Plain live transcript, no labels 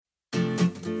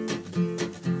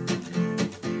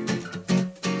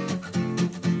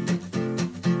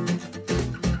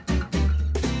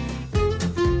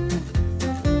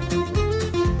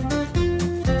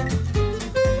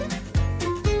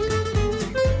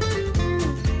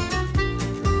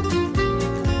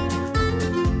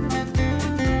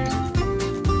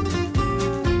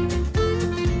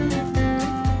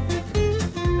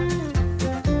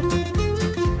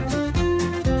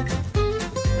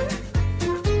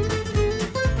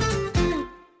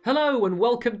Hello and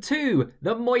welcome to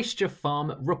the Moisture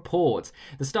Farm Report,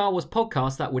 the Star Wars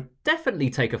podcast that would definitely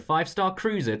take a 5-star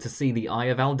cruiser to see the Eye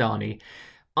of Aldhani.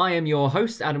 I am your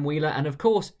host, Adam Wheeler, and of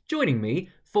course, joining me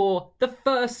for the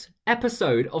first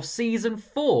episode of Season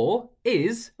 4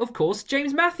 is, of course,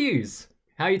 James Matthews.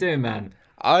 How you doing, man?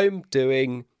 I'm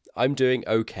doing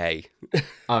okay.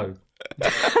 Oh.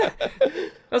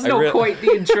 That's not quite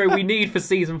the intro we need for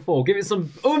Season 4. Give it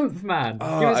some oomph, man.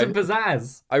 Give it some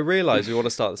pizzazz. I realise we want to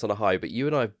start this on a high, but you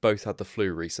and I have both had the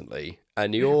flu recently,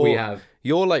 and We have.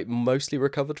 you're like mostly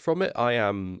recovered from it. I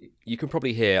am. You can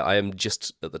probably hear I am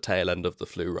just at the tail end of the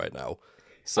flu right now.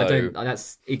 So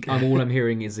all I'm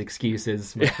hearing is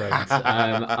excuses, my friends.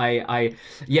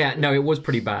 It was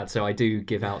pretty bad, so I do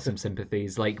give out some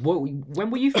sympathies. Like, when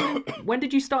were you? When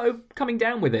did you start coming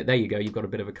down with it? There you go. You've got a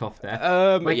bit of a cough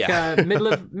there.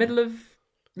 Middle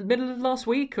of last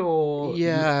week, or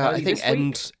I think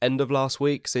end of last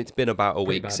week. So it's been about a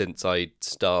week bad. since I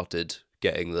started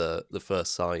getting the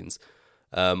first signs.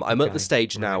 I'm at the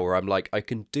stage now where I'm like, I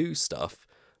can do stuff,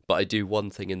 but I do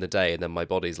one thing in the day and then my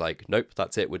body's like, nope,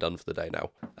 that's it, we're done for the day now.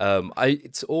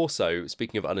 It's also,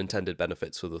 speaking of unintended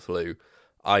benefits for the flu,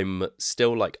 I'm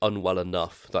still like unwell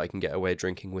enough that I can get away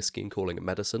drinking whiskey and calling it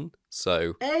medicine.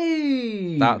 So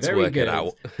that's very working good.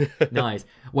 out. Nice.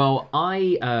 Well,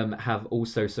 I have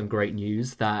also some great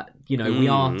news that, we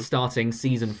are starting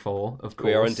Season 4, of course.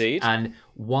 We are indeed. And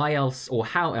why else or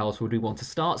how else would we want to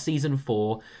start Season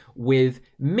 4 with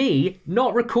me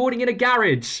not recording in a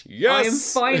garage?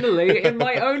 Yes! I am finally in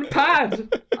my own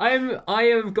pad. I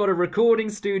have got a recording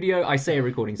studio. I say a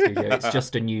recording studio. It's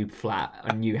just a new flat,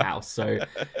 a new house.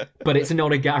 But it's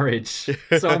not a garage.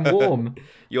 So I'm warm.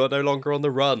 You're no longer on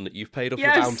the run. You've paid off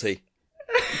your bounty.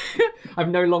 I've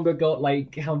no longer got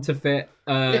like counterfeit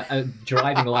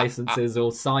driving licenses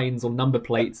or signs or number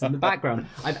plates in the background.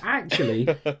 I've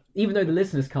actually, even though the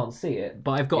listeners can't see it,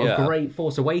 but I've got a great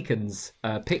Force Awakens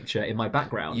picture in my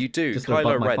background. You do, just Kylo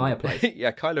above my Ren. fireplace.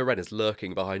 Yeah, Kylo Ren is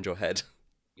lurking behind your head.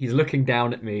 He's looking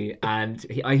down at me, and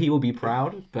he will be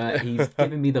proud, but he's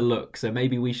giving me the look. So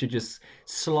maybe we should just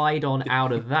slide on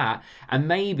out of that. And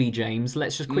maybe, James,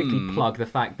 let's just quickly plug the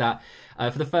fact that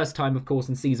for the first time, of course,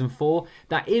 in Season 4,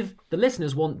 that if the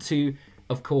listeners want to,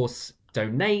 of course,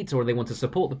 donate or they want to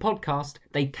support the podcast,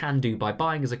 they can do by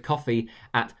buying us a coffee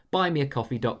at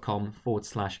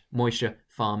buymeacoffee.com/Moisture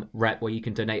Farm Rep, where you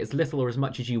can donate as little or as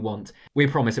much as you want. We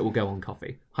promise it will go on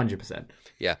coffee, 100%.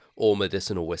 Yeah, or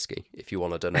medicinal whiskey if you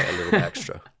want to donate a little bit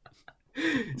extra.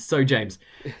 So, James,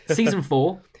 Season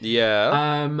 4.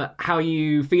 Yeah. How are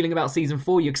you feeling about Season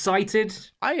 4? You excited?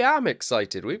 I am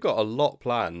excited. We've got a lot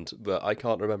planned, but I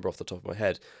can't remember off the top of my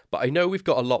head. But I know we've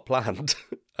got a lot planned.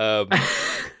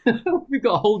 We've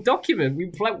got a whole document.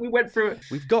 We went through it.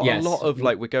 We've got a lot of,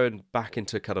 we're going back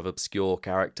into kind of obscure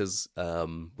characters,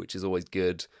 which is always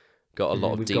good. Got a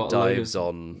lot of deep dives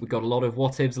on... We've got a lot of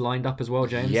what-ifs lined up as well,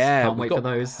 James. Yeah. Can't wait for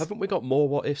those. Haven't we got more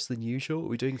what-ifs than usual? Are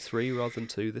we doing 3 rather than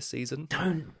 2 this season?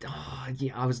 I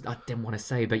didn't want to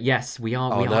say, but yes, we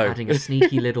are adding a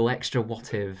sneaky little extra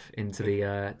what-if into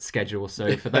the schedule.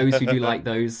 So for those who do like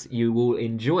those, you will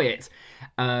enjoy it.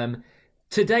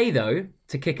 Today, though,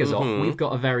 to kick us off, we've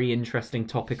got a very interesting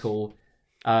topical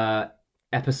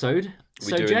episode.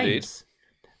 So, James,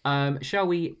 shall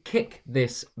we kick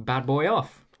this bad boy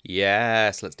off?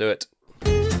 Yes, let's do it.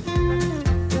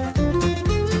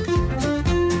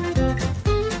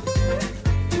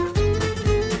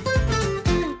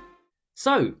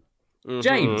 So,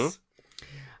 James,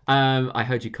 I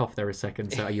heard you cough there a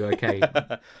second, so are you okay?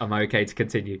 Am I okay to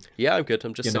continue? Yeah, I'm good.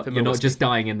 I'm just You're not just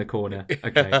dying in the corner.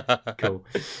 Okay, cool.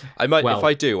 I might, if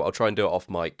I do, I'll try and do it off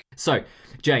mic. So,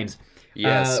 James,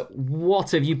 yes.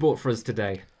 What have you brought for us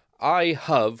today? I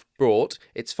have brought...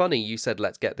 It's funny you said,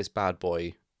 let's get this bad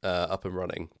boy up and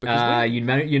running. Because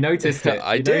you noticed it.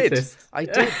 I did,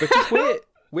 because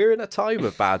we're in a time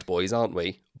of bad boys, aren't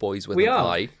we? Boys with an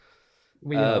eye.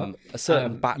 We are. A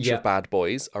certain batch of bad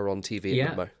boys are on TV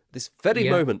at this very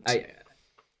moment.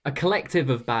 A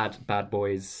collective of bad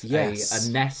boys. Yes.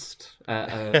 A nest.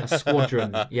 A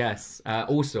squadron. Yes.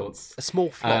 All sorts. A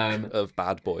small flock of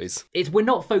bad boys. We're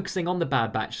not focusing on the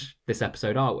Bad Batch this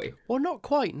episode, are we? Well, not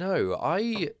quite, no.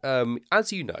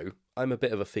 As you know, I'm a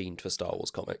bit of a fiend for Star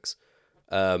Wars comics.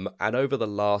 And over the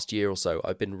last year or so,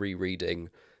 I've been rereading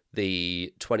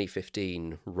the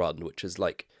 2015 run, which is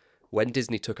like when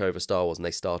Disney took over Star Wars and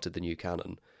they started the new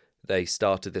canon. They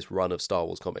started this run of Star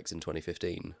Wars comics in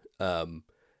 2015. And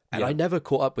I never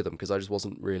caught up with them because I just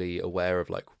wasn't really aware of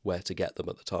like where to get them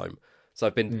at the time. So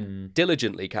I've been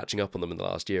diligently catching up on them in the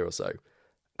last year or so.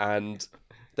 And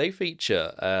they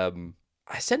feature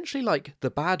essentially like the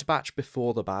Bad Batch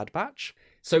before the Bad Batch.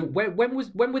 So when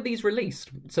were these released?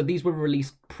 So these were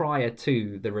released prior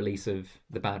to the release of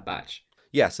the Bad Batch.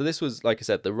 Yeah, so this was, like I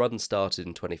said, the run started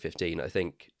in 2015. I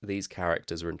think these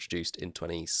characters were introduced in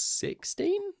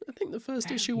 2016. I think the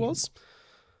first issue was.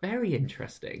 Very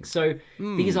interesting. So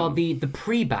these are the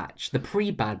pre-batch, the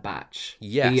pre-Bad Batch.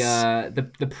 Yes.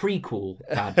 The prequel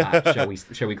Bad Batch,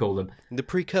 shall we call them? The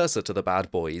precursor to the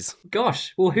Bad Boys.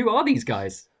 Gosh, well, who are these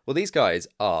guys? Well, these guys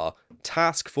are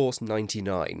Task Force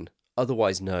 99,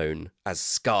 otherwise known as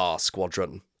Scar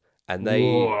Squadron. And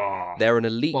they're an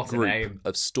elite group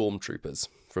of stormtroopers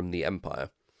from the Empire.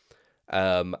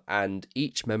 And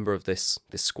each member of this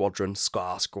squadron,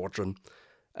 Scar Squadron,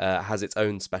 has its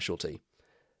own specialty.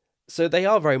 So they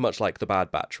are very much like the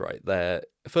Bad Batch, right? They're,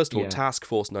 first of all, Task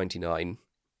Force 99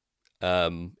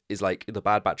 is like the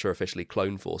Bad Batch are officially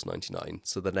Clone Force 99.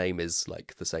 So the name is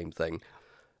like the same thing.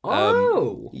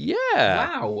 Oh! Yeah.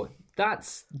 Wow.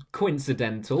 That's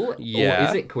coincidental. Yeah. Or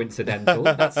is it coincidental?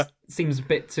 That seems a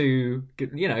bit too,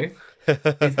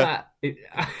 is that... is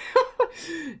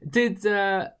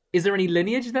there any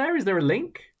lineage there? Is there a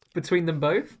link between them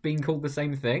both being called the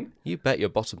same thing? You bet your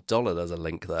bottom dollar there's a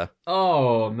link there.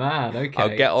 Oh, man, okay.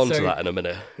 I'll get on to that in a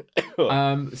minute.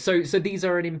 So these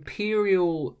are an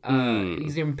imperial...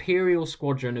 These are imperial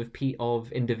squadron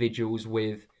of individuals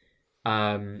with,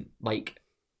 like...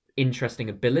 interesting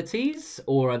abilities,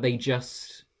 or are they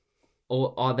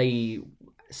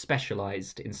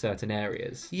specialized in certain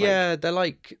areas? Yeah, they're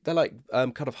like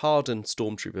kind of hardened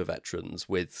stormtrooper veterans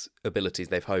with abilities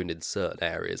they've honed in certain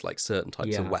areas, like certain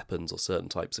types of weapons or certain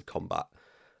types of combat.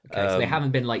 Okay, so they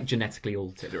haven't been like genetically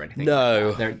altered or anything.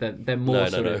 No, like they're more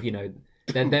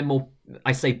they're more.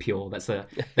 I say pure.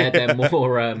 They're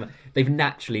more. They've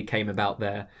naturally came about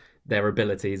their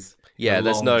abilities. Yeah,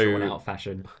 there's no drawn out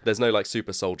fashion. There's no like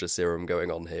super soldier serum going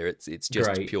on here. It's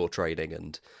just pure training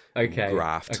and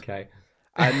graft. Okay.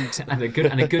 And and a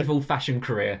good old fashioned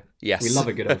career. Yes, we love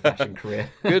a good old fashioned career.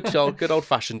 good old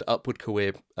fashioned upward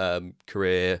career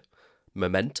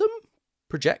momentum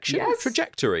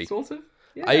trajectory. Sort of.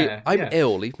 Yeah, I'm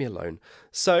ill. Leave me alone.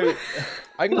 So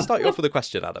I'm going to start you off with a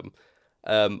question, Adam.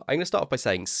 I'm going to start off by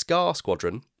saying Scar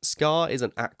Squadron. Scar is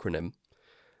an acronym.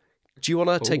 Do you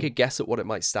want to take a guess at what it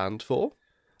might stand for?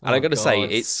 And I'm going to say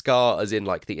it's Scar as in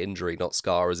like the injury, not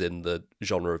Scar as in the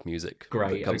genre of music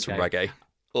that comes from reggae.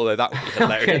 Although that would be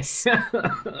hilarious. Can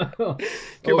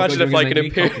you imagine if like an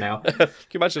Imperial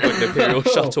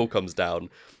shuttle comes down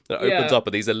and it opens up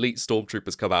and these elite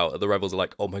stormtroopers come out and the rebels are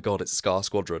like, oh my god, it's Scar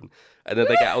Squadron. And then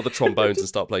they get out the trombones and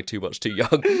start playing Too Much Too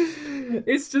Young.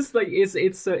 It's just like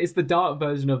it's the dark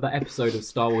version of that episode of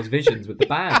Star Wars Visions with the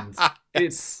band.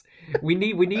 We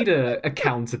need a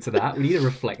counter to that. We need a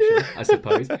reflection, I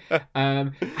suppose. You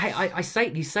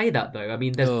say that though. I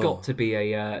mean, there's got to be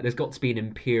an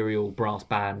Imperial brass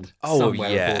band somewhere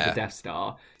aboard the Death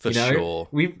Star. For sure.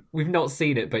 We've not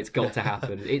seen it, but it's got to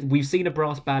happen. We've seen a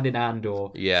brass band in Andor.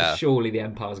 Yeah. So surely the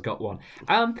Empire's got one.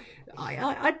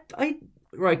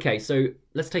 Okay, so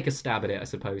let's take a stab at it, I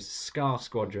suppose. Scar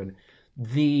Squadron.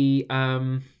 The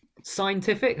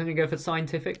scientific. I'm gonna go for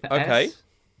scientific. For okay.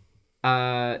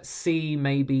 S. C,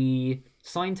 maybe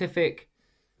scientific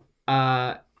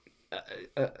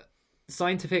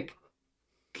scientific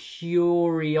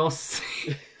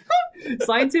curiosity.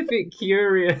 Scientific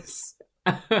curious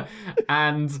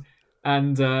and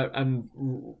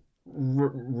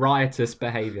riotous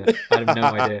behavior. I have no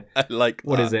idea. I like that.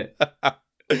 What is it?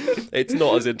 It's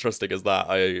not as interesting as that,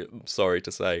 I'm sorry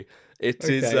to say. It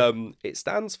is it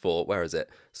stands for, where is it?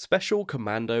 Special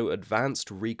Commando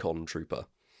Advanced Recon Trooper.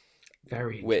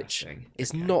 Very interesting. Which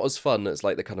is not as fun as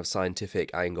like the kind of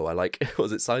scientific angle. I like,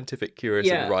 was it scientific curious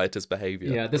and riotous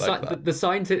behavior? Yeah, the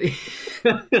scientific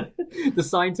the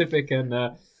scientific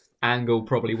and angle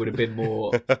probably would have been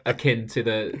more akin to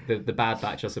the Bad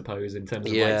Batch, I suppose, in terms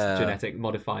of like genetic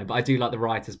modifying. But I do like the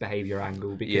riotous behavior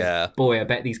angle because boy, I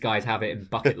bet these guys have it in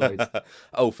bucket loads.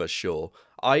 Oh, for sure.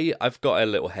 I've got a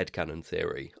little headcanon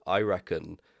theory. I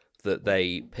reckon that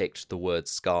they picked the word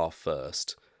Scar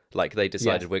first. Like, they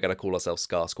decided we're going to call ourselves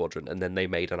Scar Squadron, and then they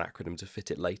made an acronym to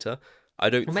fit it later. I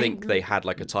don't think they had,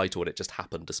 like, a title and it just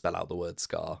happened to spell out the word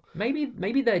Scar.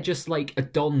 Maybe they're just, like,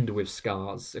 adorned with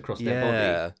scars across their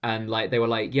body. And, like, they were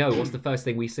like, yo, what's the first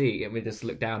thing we see? And we just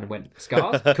looked down and went,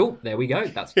 scars? Cool, there we go.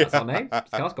 That's our name,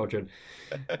 Scar Squadron.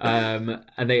 And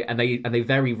they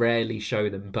very rarely show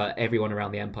them, but everyone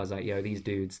around the Empire's like, yo, these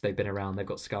dudes, they've been around, they've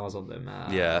got scars on them.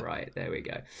 Right, there we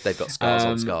go. They've got scars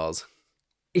on scars.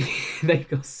 They've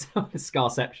got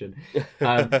scarception.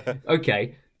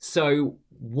 Okay, so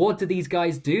what do these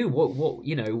guys do?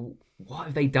 What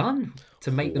have they done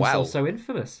to make themselves so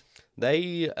infamous?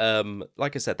 They,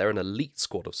 like I said, they're an elite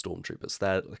squad of stormtroopers.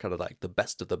 They're kind of like the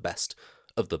best of the best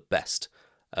of the best.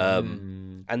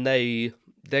 And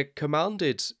they're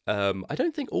commanded, I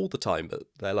don't think all the time, but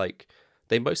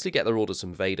they mostly get their orders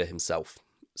from Vader himself.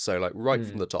 So like right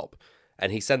from the top.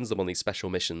 And he sends them on these special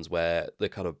missions where the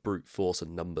kind of brute force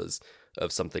and numbers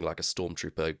of something like a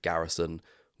stormtrooper garrison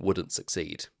wouldn't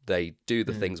succeed. They do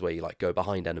the things where you like go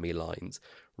behind enemy lines,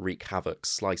 wreak havoc,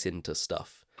 slice into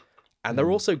stuff. And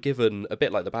they're also given, a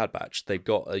bit like the Bad Batch, they've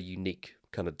got a unique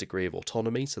kind of degree of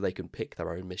autonomy, so they can pick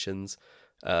their own missions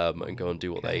and go and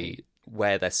do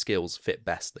where their skills fit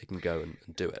best, they can go and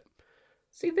do it.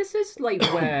 See, this is like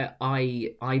where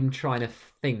I'm trying to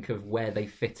think of where they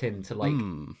fit into like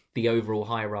the overall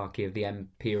hierarchy of the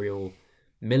Imperial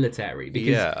military.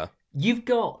 Because you've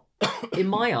got, in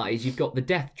my eyes, you've got the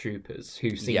Death Troopers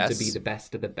who seem to be the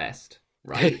best of the best,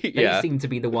 right? They seem to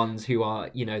be the ones who are,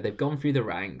 they've gone through the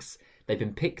ranks. They've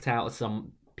been picked out of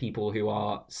some people who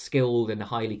are skilled and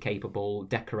highly capable,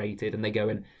 decorated, and they go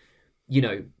and,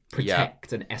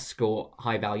 protect and escort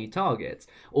high-value targets.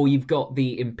 Or you've got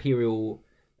the Imperial,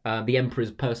 the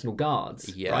Emperor's personal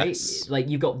guards, right? Like,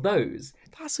 you've got those.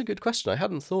 That's a good question. I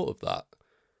hadn't thought of that.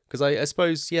 Because I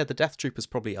suppose, the Death Troopers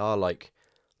probably are, like,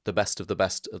 the best of the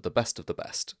best of the best of the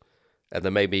best. And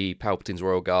then maybe Palpatine's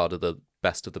Royal Guard are the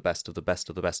best of the best of the best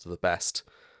of the best of the best.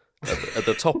 At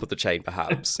the top of the chain,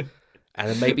 perhaps. And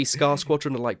then maybe Scar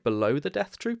Squadron are, like, below the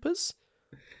Death Troopers?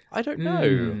 I don't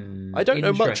know. I don't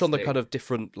know much on the kind of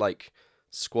different, like,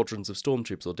 squadrons of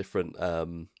stormtroopers or different,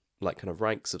 like, kind of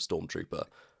ranks of stormtrooper.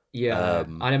 Yeah,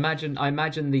 I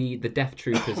imagine the Death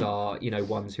Troopers are,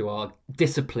 ones who are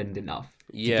disciplined enough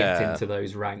to get into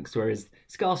those ranks, whereas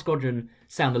Scar Squadron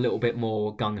sound a little bit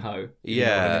more gung-ho. You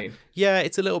know what I mean? Yeah,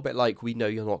 it's a little bit like, we know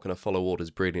you're not going to follow orders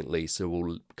brilliantly, so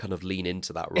we'll kind of lean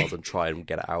into that rather than try and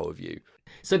get it out of you.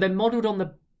 So they're modelled on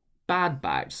the Bad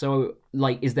Batch, so,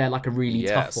 like, is there, like, a really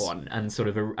tough one and sort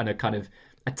of a kind of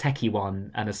a techie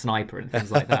one and a sniper and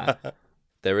things like that?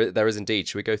 There is indeed.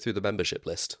 Should we go through the membership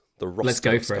list? The roster Let's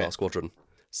go of for Scar it. Squadron.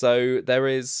 So there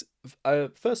is,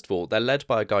 first of all, they're led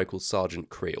by a guy called Sergeant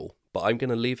Creel, but I'm going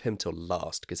to leave him till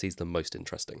last because he's the most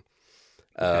interesting.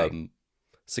 Okay.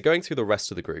 So going through the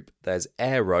rest of the group, there's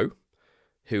Aero,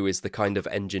 who is the kind of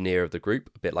engineer of the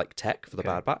group, a bit like Tech for the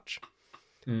Bad Batch.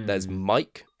 There's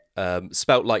Mike,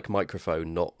 spelt like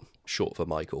microphone, not short for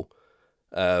Michael.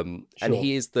 And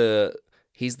he's the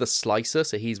slicer,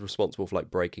 so he's responsible for like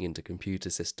breaking into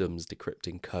computer systems,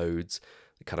 decrypting codes,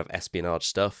 the kind of espionage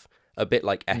stuff. A bit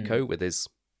like Echo with his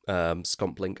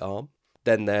Scomplink arm.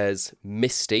 Then there's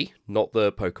Misty, not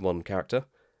the Pokemon character.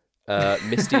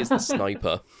 Misty is the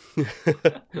sniper.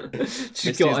 Misty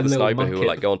is the sniper who will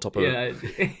like go on top of a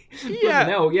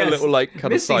little like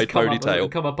kind of side ponytail.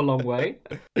 Come up a long way.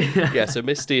 So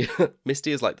Misty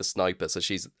is like the sniper. So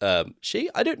she's I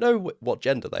don't know what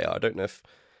gender they are. I don't know if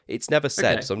it's never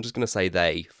said. So I'm just going to say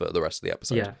they for the rest of the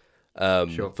episode.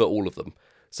 For all of them.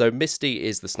 So Misty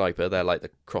is the sniper. They're like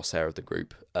the crosshair of the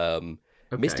group.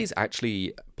 Misty's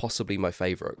actually possibly my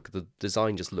favorite. The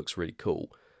design just looks really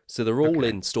cool. So they're all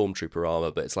in Stormtrooper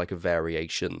armor, but it's like a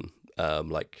variation,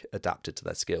 like adapted to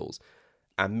their skills.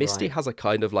 And Misty has a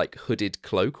kind of like hooded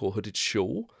cloak or hooded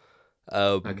shawl.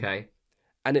 And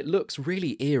it looks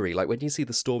really eerie. Like when you see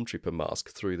the Stormtrooper mask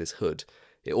through this hood,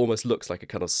 it almost looks like a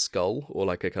kind of skull or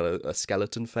like a kind of a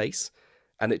skeleton face.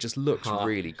 And it just looks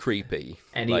really creepy.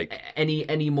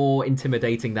 Any more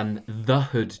intimidating than the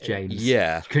Hood, James?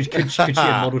 Yeah. Could she have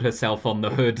modelled herself on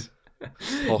the Hood?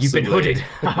 Possibly. You've been hooded.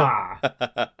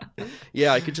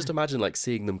 Yeah, I could just imagine like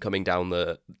seeing them coming down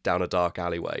a dark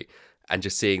alleyway and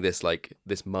just seeing this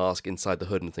mask inside the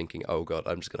hood and thinking, oh god,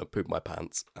 I'm just gonna poop my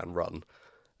pants and run.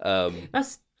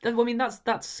 That's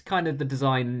kind of the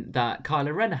design that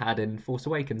Kylo Ren had in Force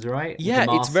Awakens, right? Yeah,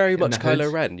 it's very much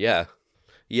Kylo Ren. Yeah.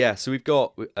 So we've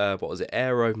got what was it?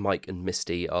 Aero, Mike, and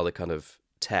Misty are the kind of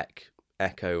Tech,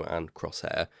 Echo, and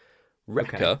Crosshair.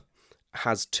 Wrecker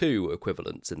has two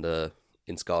equivalents in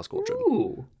Scar Squadron.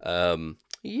 Ooh.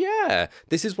 Yeah,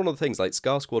 this is one of the things, like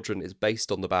Scar Squadron is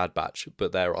based on the Bad Batch,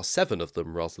 but there are 7 of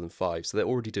them rather than 5, so they're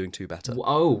already doing 2 better.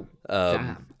 Oh,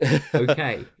 damn.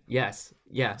 Okay, yes.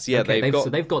 So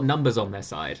they've got numbers on their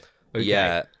side. Okay.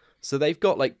 Yeah, so they've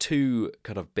got like 2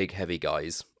 kind of big heavy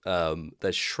guys.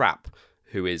 There's Shrap,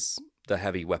 who is the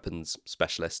heavy weapons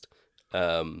specialist,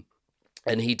 and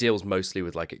he deals mostly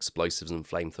with like explosives and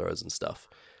flamethrowers and stuff.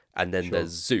 And then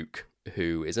there's Zook,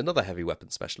 who is another heavy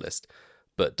weapons specialist,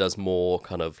 but does more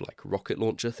kind of like rocket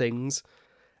launcher things.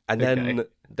 And then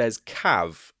there's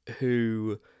Cav,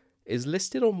 who is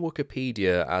listed on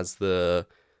Wikipedia as the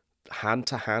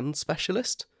hand-to-hand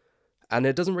specialist. And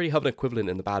it doesn't really have an equivalent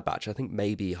in the Bad Batch. I think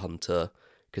maybe Hunter,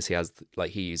 because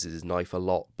he uses his knife a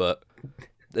lot, but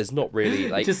there's not really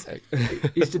like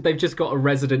they've just got a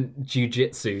resident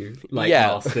jiu-jitsu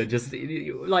master. Just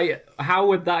like, how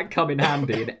would that come in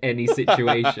handy in any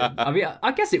situation? I mean,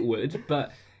 I guess it would,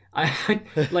 but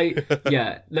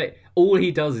all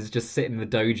he does is just sit in the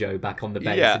dojo back on the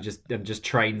base and just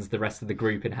trains the rest of the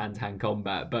group in hand-to-hand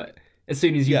combat. But as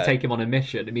soon as you take him on a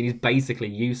mission, I mean, he's basically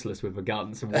useless with a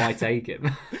gun, so why take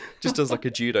him? Just does like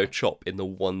a judo chop in the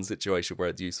one situation where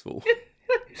it's useful.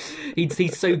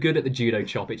 He's so good at the judo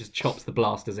chop, it just chops the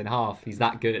blasters in half. He's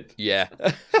that good. Yeah.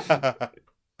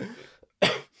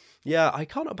 Yeah, I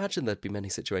can't imagine there'd be many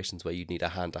situations where you'd need a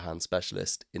hand-to-hand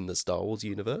specialist in the Star Wars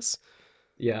universe.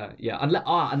 Yeah.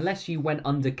 Unless you went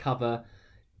undercover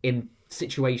in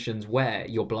situations where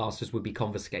your blasters would be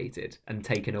confiscated and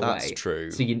taken away. That's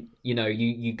true. So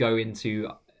you go into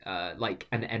like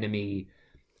an enemy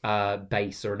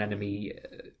base or an enemy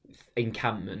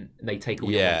encampment, and they take all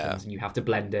your weapons, and you have to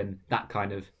blend in, that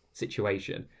kind of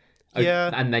situation.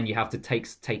 Yeah, and then you have to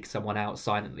take someone out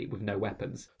silently with no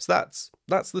weapons. So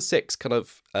that's the 6 kind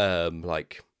of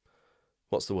like,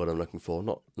 what's the word I'm looking for?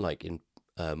 Not like in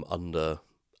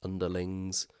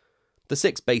underlings. The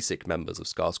 6 basic members of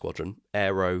Scar Squadron: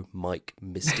 Aero, Mike,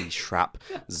 Misty, Shrap,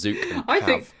 Zook, and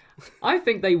Cav. I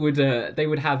think they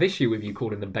would have issue with you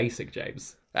calling them basic,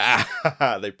 James.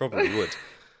 They probably would.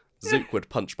 Zook would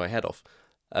punch my head off.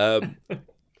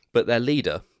 But their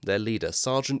leader,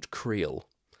 Sergeant Creel.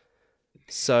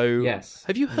 So, yes.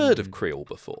 Have you heard of Creel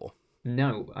before?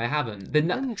 No, I haven't.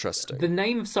 Interesting. The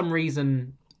name, for some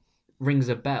reason, rings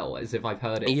a bell, as if I've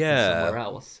heard it from somewhere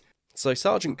else. So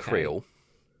Sergeant Creel,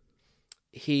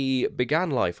 he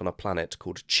began life on a planet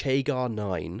called Chagar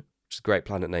 9, which is a great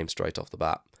planet name straight off the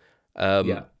bat.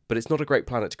 But it's not a great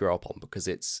planet to grow up on, because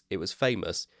it was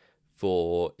famous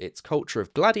for its culture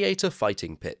of gladiator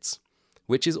fighting pits,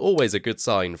 which is always a good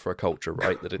sign for a culture,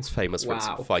 right? That it's famous for its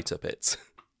fighter pits.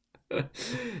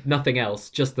 Nothing else,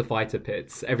 just the fighter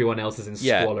pits. Everyone else is in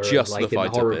squalor, just like the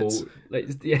in horrible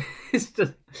pits. It's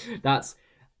just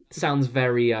sounds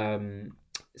very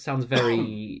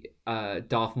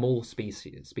Darth Maul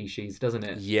species, doesn't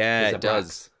it? Yeah, it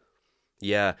does.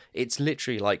 Yeah, it's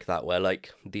literally like that, where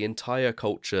like the entire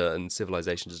culture and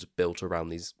civilization is built around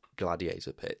these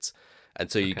gladiator pits. And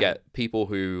so you get people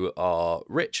who are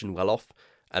rich and well off,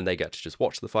 and they get to just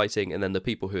watch the fighting, and then the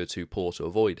people who are too poor to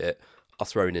avoid it are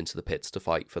thrown into the pits to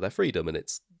fight for their freedom. And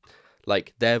it's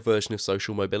like their version of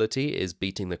social mobility is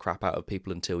beating the crap out of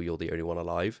people until you're the only one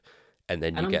alive, and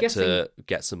then to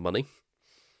get some money.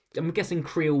 I'm guessing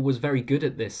Creel was very good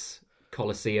at this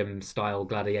Colosseum style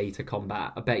gladiator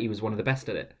combat. I bet he was one of the best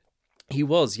at it. He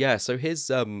was, yeah. So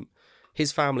his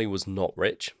family was not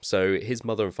rich, so his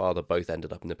mother and father both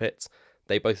ended up in the pits.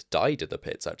 They both died in the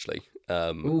pits, actually.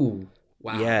 Ooh,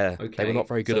 wow. Yeah, okay. They were not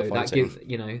very good at fighting. That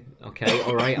gives, okay,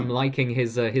 all right. I'm liking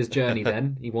his journey.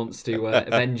 Then he wants to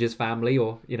avenge his family,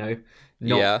 or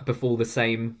not befall the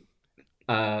same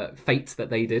fates that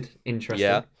they did. Interesting.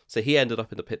 Yeah. So he ended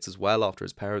up in the pits as well after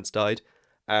his parents died.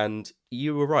 And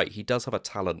you were right, he does have a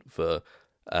talent for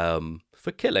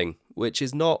killing, which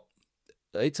is not...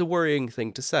 It's a worrying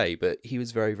thing to say, but he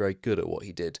was very, very good at what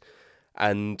he did.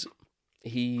 And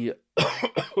he...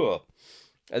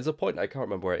 There's a point, I can't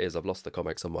remember where it is, I've lost the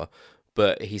comic somewhere,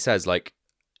 but he says, like,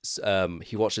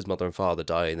 he watched his mother and father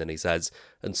die, and then he says,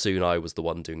 and soon I was the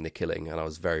one doing the killing, and I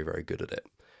was very, very good at it.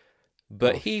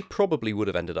 But he probably would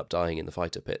have ended up dying in the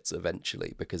fighter pits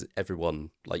eventually, because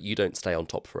everyone, like, you don't stay on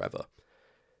top forever.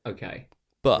 Okay.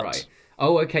 But right.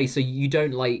 Oh, okay. So you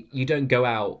don't go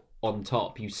out on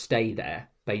top. You stay there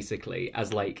basically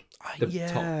as like the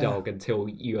top dog until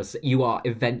you are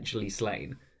eventually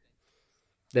slain.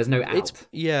 There's no out.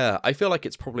 I feel like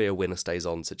it's probably a winner stays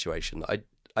on situation.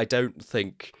 I don't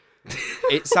think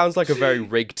it sounds like a very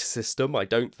rigged system. I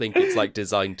don't think it's like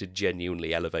designed to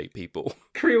genuinely elevate people.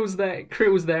 Creel's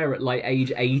there at like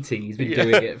age 80. He's been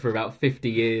doing it for about 50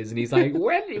 years, and he's like,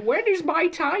 when is my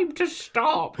time to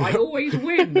stop? I always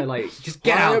win. They're like, just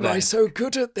get out there. Why am I so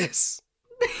good at this?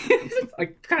 I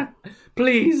can't.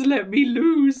 Please let me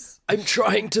lose. I'm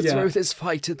trying to throw this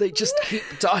fight, and they just keep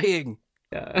dying.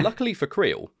 Yeah. Luckily for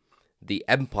Creel, the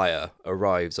Empire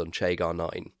arrives on Chagar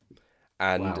 9.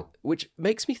 And which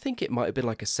makes me think it might have been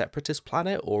like a separatist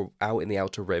planet or out in the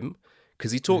Outer Rim,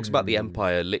 because he talks about the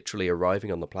Empire literally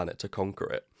arriving on the planet to conquer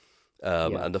it,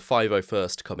 and the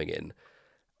 501st coming in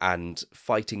and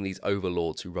fighting these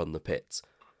overlords who run the pits.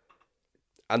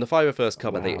 And the 501st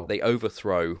come and they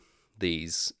overthrow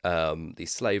these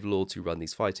slave lords who run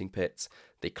these fighting pits.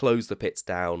 They close the pits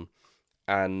down,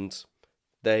 and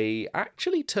they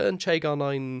actually turned Chagar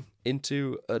 9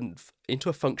 into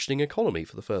a functioning economy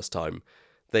for the first time.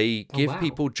 They give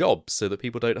people jobs so that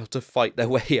people don't have to fight their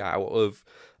way out of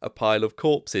a pile of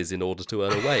corpses in order to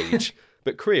earn a wage.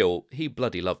 But Creel, he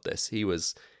bloody loved this. He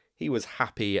was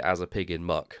happy as a pig in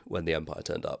muck when the Empire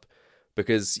turned up,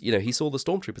 because he saw the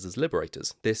stormtroopers as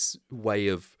liberators. This way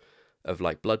of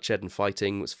like bloodshed and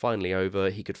fighting was finally over.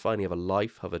 He could finally have a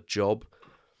life, have a job,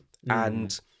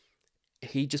 and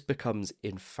he just becomes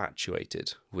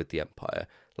infatuated with the Empire.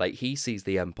 Like, he sees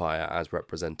the Empire as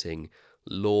representing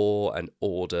law and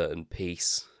order and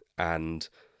peace, and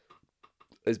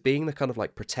as being the kind of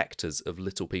like protectors of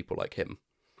little people like him.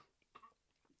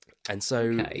 And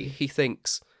so he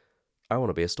thinks, I want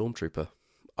to be a stormtrooper.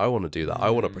 I want to do that.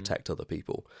 I want to protect other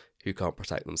people who can't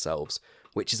protect themselves,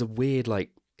 which is a weird,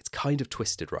 like, it's kind of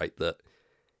twisted, right? That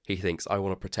he thinks, I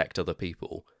want to protect other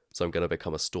people, so I'm going to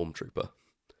become a stormtrooper.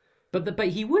 But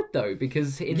he would, though,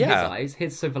 because in his eyes,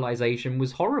 his civilization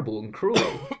was horrible and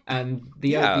cruel, and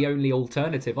the only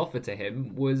alternative offered to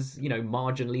him was,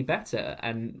 marginally better,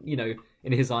 and,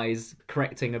 in his eyes,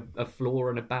 correcting a flaw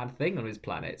and a bad thing on his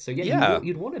planet. So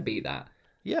you'd want to be that.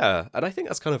 Yeah, and I think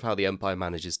that's kind of how the Empire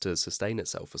manages to sustain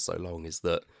itself for so long, is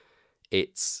that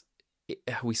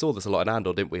we saw this a lot in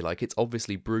Andor, didn't we? Like, it's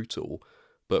obviously brutal,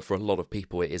 but for a lot of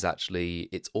people, it is actually,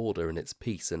 it's order and it's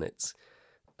peace, and it's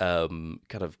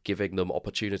kind of giving them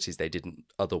opportunities they didn't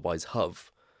otherwise have.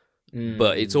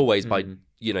 But it's always by,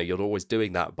 you're always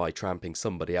doing that by tramping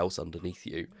somebody else underneath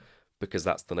you, because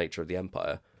that's the nature of the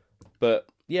Empire. But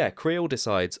yeah, Creel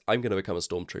decides, I'm going to become a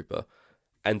stormtrooper.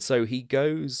 And so he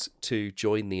goes to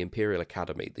join the Imperial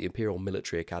Academy, the Imperial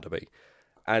Military Academy.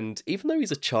 And even though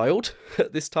he's a child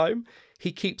at this time,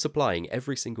 he keeps applying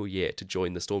every single year to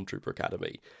join the Stormtrooper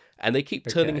Academy. And they keep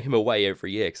turning him away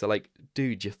every year, because they're like,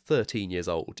 dude, you're 13 years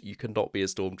old. You cannot be a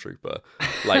stormtrooper.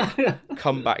 Like,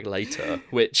 come back later.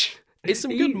 Which is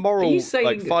some good moral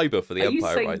fibre for the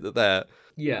Empire, right? That they're...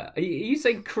 Yeah. Are you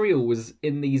saying Creel was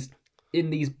in these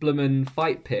bloomin'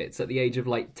 fight pits at the age of,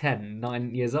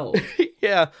 9 years old?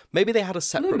 Yeah. Maybe they had a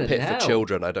separate pit for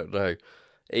children. I don't know.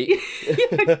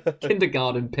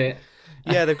 Kindergarten pit.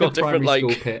 Yeah, they've got different,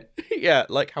 school pit. Yeah,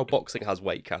 like how boxing has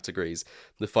weight categories,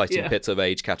 the fighting pits of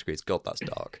age categories. God, that's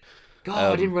dark.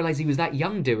 God, I didn't realise he was that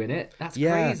young doing it. That's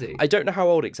crazy. I don't know how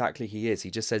old exactly he is.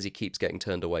 He just says he keeps getting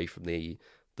turned away from the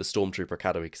Stormtrooper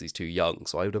Academy because he's too young.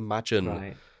 So I would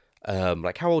imagine,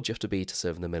 how old do you have to be to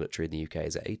serve in the military in the UK?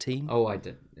 Is it 18? Oh, I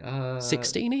did.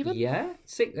 16 even? Yeah,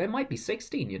 it might be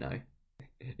 16,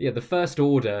 Yeah, the First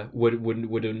Order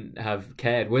wouldn't have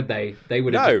cared, would they? They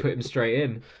would have just put him straight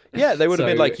in. Yeah, they would have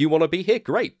been like, you want to be here?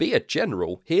 Great, be a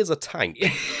general. Here's a tank.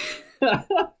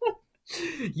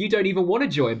 You don't even want to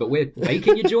join, but we're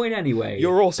making you join anyway.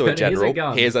 You're also a general.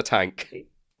 Here's a tank.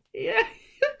 Yeah.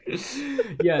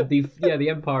 The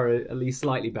Empire are at least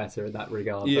slightly better in that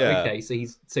regard. Yeah. But okay, so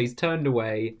he's turned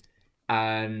away,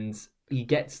 and he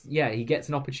gets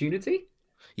an opportunity.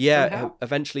 Yeah, somehow?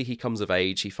 Eventually he comes of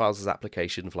age. He files his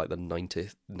application for the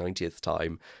 90th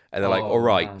time. And they're like, all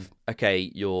right,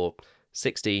 okay, you're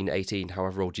 16, 18,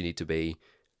 however old you need to be.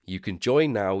 You can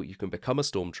join now. You can become a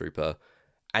stormtrooper.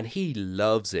 And he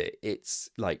loves it. It's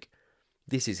like,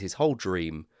 this is his whole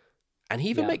dream. And he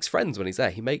even makes friends when he's there.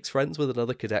 He makes friends with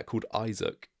another cadet called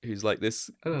Isaac, who's like this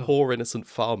poor innocent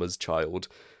farmer's child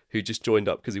who just joined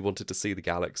up because he wanted to see the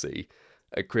galaxy.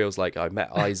 And Creel's like, I met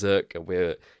Isaac, and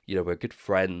we're good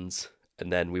friends.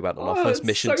 And then we went on our first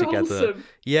mission together. Wholesome.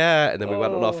 Yeah, and then we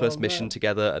went on our first mission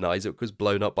together, and Isaac was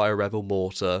blown up by a rebel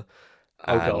mortar.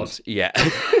 God. Yeah.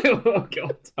 Oh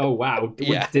God. Oh wow.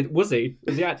 Was he?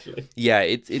 Was he actually? Yeah,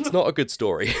 it's not a good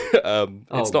story.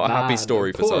 It's not a happy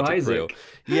story for Sergeant Creel.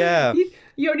 Yeah.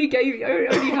 You only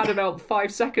had about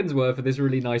 5 seconds worth of this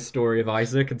really nice story of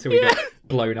Isaac until he got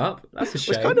blown up. That's a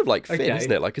shame. It's kind of like Finn,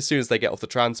 isn't it? Like, as soon as they get off the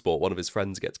transport, one of his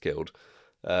friends gets killed.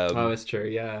 That's true.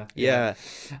 Yeah.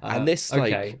 And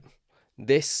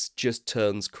this just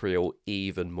turns Creel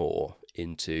even more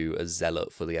into a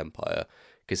zealot for the Empire,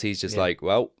 because he's just like,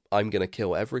 well, I'm going to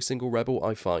kill every single rebel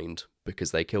I find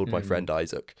because they killed my friend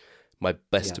Isaac, my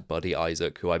best buddy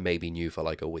Isaac, who I maybe knew for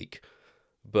like a week.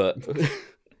 But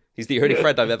he's the only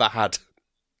friend I've ever had.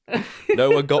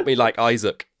 No one got me like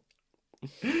Isaac.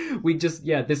 We just,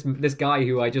 this guy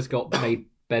who I just got made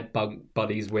bed bunk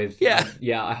buddies with.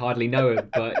 Yeah. I hardly know him,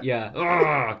 but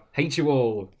hate you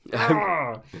all.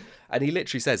 And he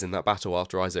literally says in that battle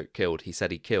after Isaac killed, he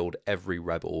said he killed every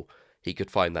rebel he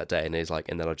could find that day, and he's like,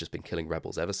 and then I've just been killing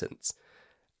rebels ever since.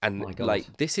 And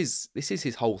like, this is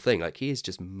his whole thing. Like, he is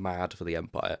just mad for the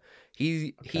Empire.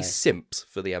 He simps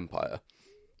for the Empire.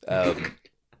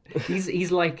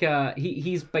 He's like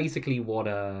he's basically what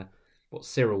what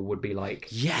Cyril would be like.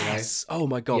 Yes. Oh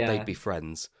my god, Yeah. they'd be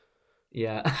friends.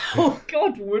 Yeah. Oh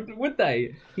god, would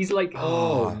they? He's like,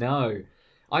 oh no.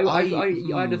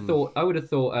 I'd have thought. I would have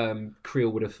thought. Creel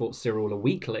would have thought Cyril a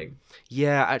weakling.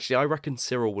 Yeah, actually, I reckon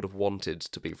Cyril would have wanted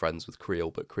to be friends with Creel,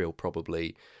 but Creel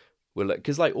probably will.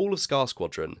 Because like all of Scar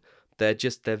Squadron, they're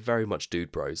very much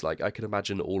dude bros. Like I can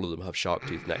imagine all of them have shark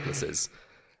tooth necklaces,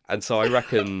 and so I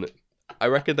reckon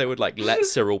they would like let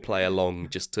Cyril play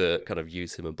along just to kind of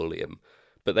use him and bully him,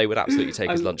 but they would absolutely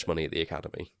take his lunch money at the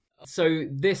academy. So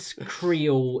this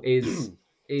Creel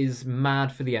is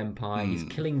mad for the Empire. He's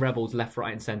killing rebels left,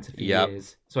 right, and centre for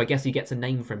years. So I guess he gets a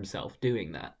name for himself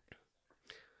doing that.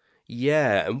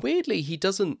 Yeah, and weirdly, he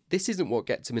doesn't. This isn't what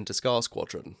gets him into Scar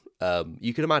Squadron.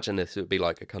 You can imagine this would be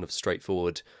like a kind of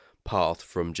straightforward path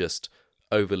from just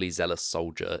overly zealous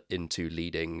soldier into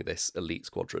leading this elite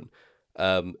squadron.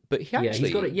 But he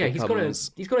actually,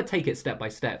 he's got to take it step by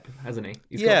step, hasn't he?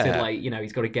 He's got to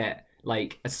he's got to get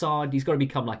like a sergeant. He's got to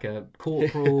become like a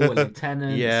corporal, a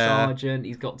lieutenant, a sergeant.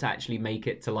 He's got to actually make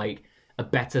it to like a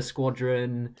better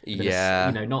squadron.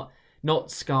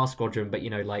 Not Scar Squadron, but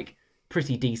like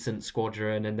pretty decent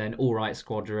squadron, and then all right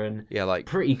squadron. Yeah, like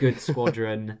pretty good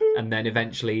squadron, and then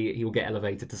eventually he will get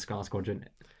elevated to Scar Squadron.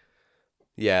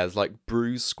 Yeah, it's like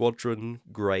Bruise Squadron,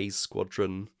 Grey's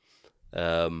Squadron,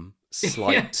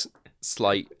 slight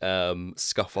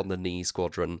scuff on the knee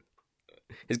Squadron.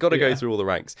 He's got to go through all the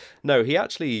ranks. No, he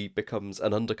actually becomes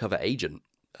an undercover agent.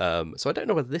 So I don't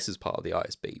know whether this is part of the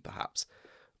ISB, perhaps,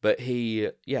 but he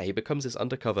becomes this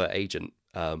undercover agent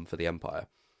for the Empire,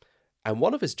 and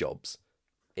one of his jobs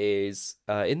is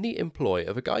in the employ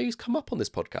of a guy who's come up on this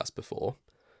podcast before,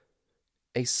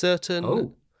 a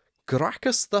certain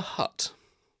Gracchus the Hutt.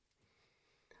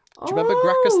 Do you remember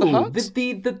Gracchus the Hutt?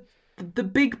 The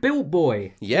big built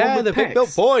boy. Yeah, the big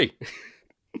built boy.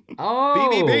 Oh,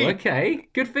 BBB. Okay,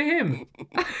 good for him.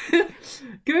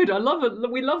 Good, I love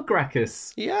it. We love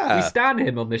Gracchus. Yeah, we stand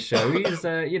him on this show. He's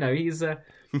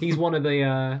he's one of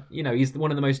the he's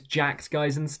one of the most jacked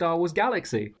guys in Star Wars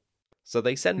Galaxy. So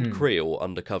they send Creel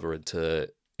undercover into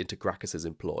Gracchus's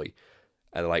employ,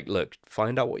 and they're like, look,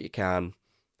 find out what you can.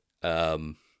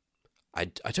 I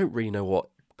don't really know what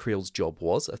Creel's job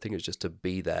was. I think it was just to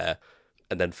be there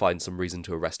and then find some reason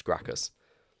to arrest Gracchus.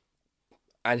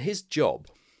 And his job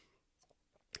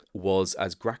was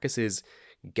as Gracchus's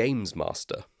games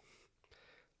master.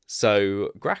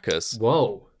 So Gracchus...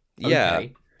 Whoa. Yeah.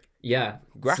 Okay. Yeah.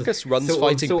 Gracchus runs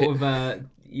fighting...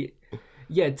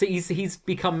 He's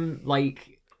become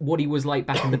like what he was like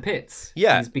back in the pits.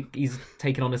 Yeah. He's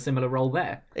taken on a similar role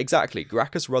there. Exactly.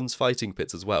 Gracchus runs fighting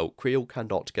pits as well. Creel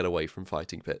cannot get away from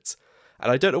fighting pits.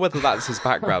 And I don't know whether that's his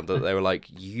background, that they were like,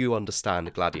 you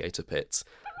understand gladiator pits.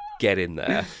 Get in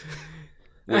there.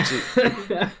 Which is...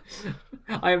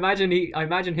 I imagine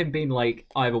him being like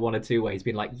either one or two ways,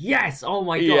 being like, yes, oh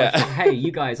my god, hey,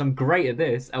 you guys, I'm great at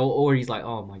this. Or he's like,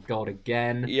 oh my god,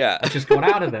 again. Yeah. I just got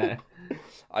out of there.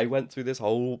 I went through this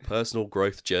whole personal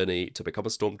growth journey to become a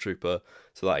stormtrooper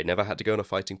so that I never had to go in a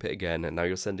fighting pit again, and now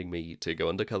you're sending me to go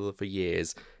undercover for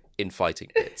years in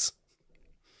fighting pits.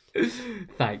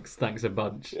 Thanks a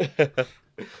bunch.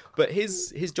 But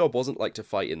his job wasn't like to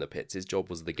fight in the pits. His job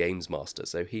was the games master.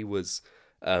 So he was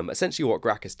essentially what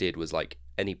Gracchus did was like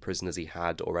any prisoners he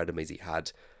had or enemies he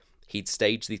had, he'd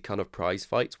stage these kind of prize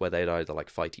fights where they'd either like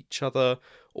fight each other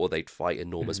or they'd fight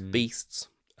enormous beasts.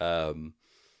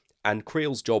 And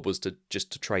Creel's job was to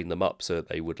train them up so that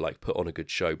they would like put on a good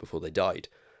show before they died.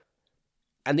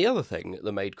 And the other thing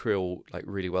that made Creel like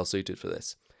really well suited for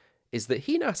this is that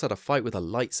he knows how to fight with a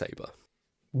lightsaber.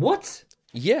 What?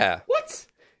 Yeah. What?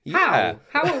 Yeah.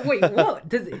 How? Wait,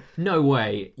 what? No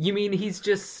way. You mean he's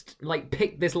just like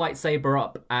picked this lightsaber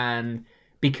up and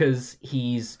because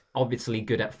he's obviously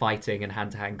good at fighting and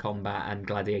hand-to-hand combat and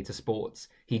gladiator sports,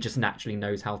 he just naturally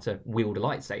knows how to wield a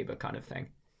lightsaber kind of thing?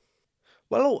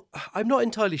 Well, I'm not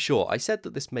entirely sure. I said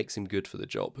that this makes him good for the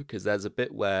job because there's a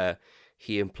bit where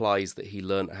he implies that he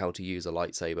learnt how to use a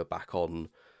lightsaber back on,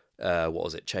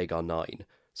 Chagar 9.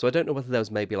 So I don't know whether there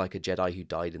was maybe like a Jedi who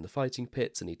died in the fighting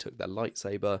pits and he took their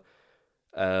lightsaber.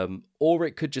 Or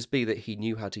it could just be that he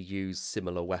knew how to use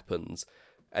similar weapons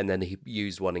and then he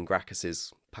used one in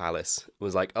Gracchus's palace and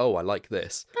was like, oh, I like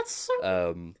this. That's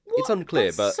so... it's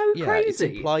unclear, but so yeah, crazy. it's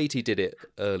implied he did it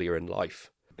earlier in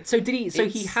life. So did he? So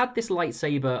he had this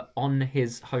lightsaber on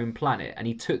his home planet, and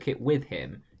he took it with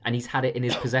him, and he's had it in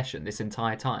his possession this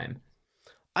entire time.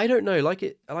 I don't know. Like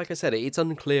I said, it's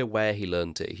unclear where he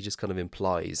learned it. He just kind of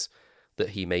implies that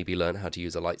he maybe learned how to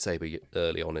use a lightsaber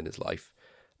early on in his life.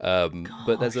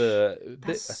 But there's a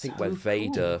bit, I think, where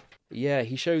Vader,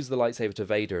 he shows the lightsaber to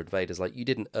Vader, and Vader's like, "You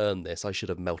didn't earn this. I should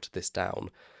have melted this down."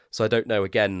 So I don't know,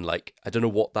 again, like, I don't know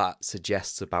what that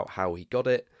suggests about how he got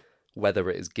it, whether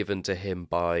it is given to him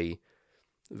by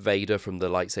Vader from the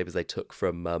lightsabers they took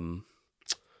from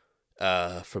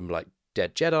like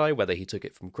dead Jedi, whether he took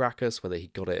it from Gracchus, whether he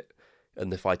got it in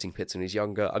the fighting pits when he was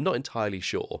younger. I'm not entirely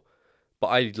sure, but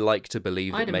I'd like to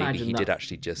believe that maybe he did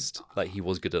actually just, like, he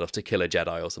was good enough to kill a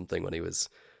Jedi or something when he was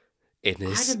in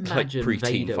his like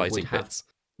preteen fighting pits.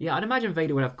 Yeah, I'd imagine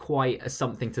Vader would have quite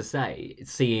something to say,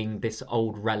 seeing this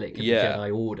old relic of the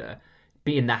Jedi Order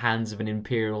be in the hands of an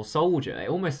Imperial soldier. It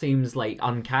almost seems like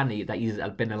uncanny that he's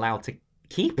been allowed to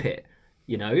keep it,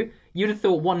 you know? You'd have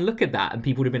thought one look at that and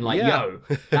people would have been like, yo,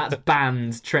 that's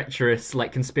banned, treacherous,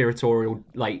 like, conspiratorial,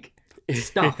 like,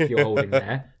 stuff you're holding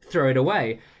there. Throw it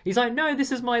away. He's like, no,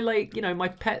 this is my, like, you know, my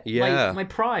pet, my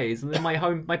prize, and then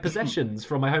my possessions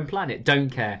from my home planet. Don't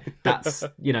care. That's,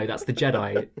 you know, that's the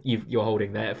Jedi you're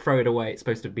holding there. Throw it away. It's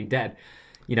supposed to be dead.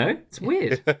 You know, it's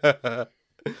weird.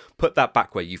 Put that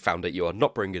back where you found it. You are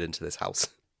not bringing it into this house.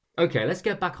 Okay, let's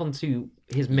get back onto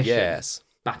his mission.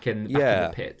 Back in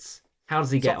the pits. How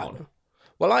does he get on?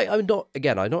 Well, I'm not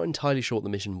entirely sure what the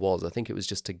mission was. I think it was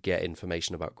just to get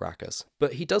information about Gracchus.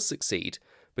 But he does succeed,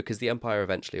 because the Empire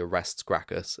eventually arrests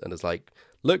Gracchus and is like,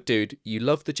 look, dude, you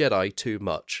love the Jedi too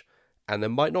much, and there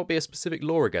might not be a specific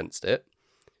law against it,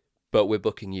 but we're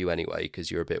booking you anyway because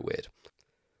you're a bit weird.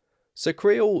 So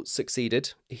Creel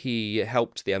succeeded. He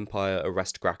helped the Empire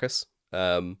arrest Gracchus,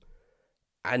 and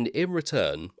in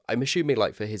return, I'm assuming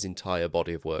like for his entire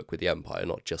body of work with the Empire,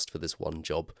 not just for this one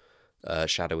job,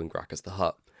 shadowing Gracchus the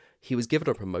Hutt, he was given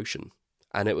a promotion.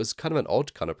 And it was kind of an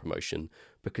odd kind of promotion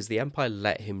because the Empire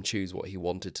let him choose what he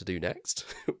wanted to do next,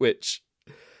 which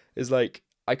is like,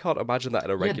 I can't imagine that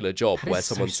in a regular job where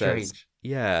someone says,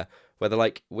 where they're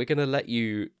like, we're going to let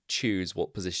you choose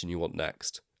what position you want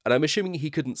next. And I'm assuming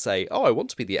he couldn't say, oh, I want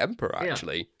to be the Emperor,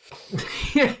 actually.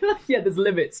 Yeah, there's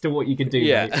limits to what you can do.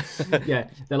 Yeah. Yeah.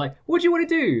 They're like, what do you want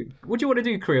to do? What do you want to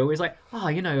do, Creel? He's like, oh,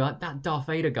 you know, that Darth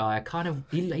Vader guy,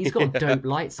 he's got a dope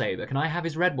lightsaber. Can I have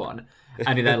his red one?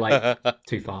 And they're like,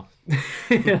 too far.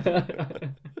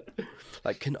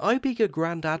 Like, can I be a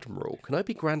Grand Admiral? Can I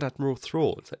be Grand Admiral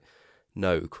Thrawn? It's like,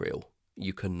 no, Creel,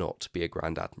 you cannot be a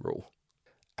Grand Admiral.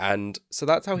 And so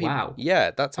that's how he... Wow.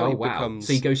 Yeah, that's how he becomes...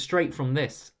 So he goes straight from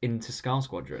this into Scar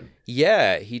Squadron.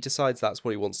 Yeah, he decides that's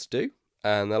what he wants to do.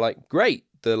 And they're like, great,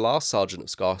 the last Sergeant of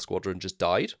Scar Squadron just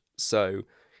died, so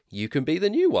you can be the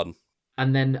new one.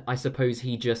 And then I suppose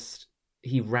he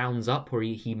rounds up, or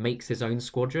he makes his own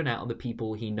squadron out of the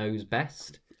people he knows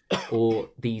best, or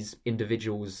these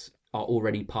individuals are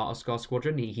already part of Scar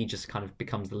Squadron. He just kind of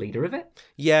becomes the leader of it.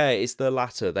 Yeah, it's the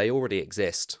latter. They already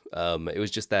exist. It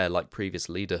was just their like previous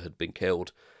leader had been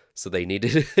killed, so they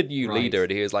needed a new leader,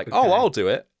 and he was like, "Oh, I'll do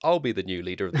it. I'll be the new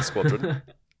leader of the squadron."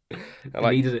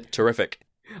 Like, terrific.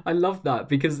 I love that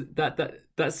because that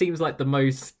seems like the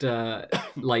most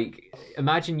like,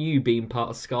 imagine you being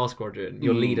part of Scar Squadron,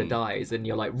 your leader dies, and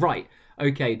you're like, right,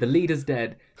 okay, the leader's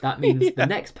dead. That means the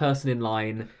next person in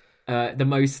line, the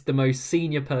most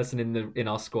senior person in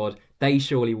our squad, they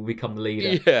surely will become the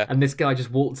leader. Yeah. And this guy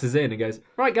just waltzes in and goes,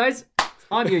 right, guys,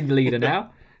 I'm your leader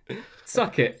now.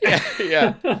 Suck it.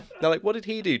 Yeah. Now, like, what did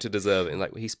he do to deserve it? And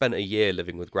like, he spent a year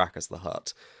living with Gracchus the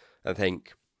Hutt. I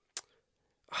think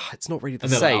it's not really the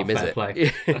same, is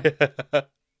it?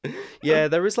 Yeah,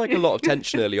 there is like a lot of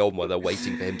tension early on where they're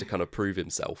waiting for him to kind of prove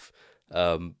himself.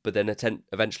 But then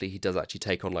eventually he does actually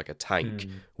take on like a tank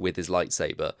with his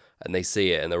lightsaber, and they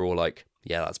see it and they're all like,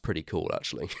 yeah, that's pretty cool,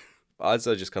 actually. As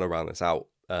I just kind of round this out,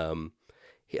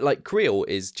 like Creel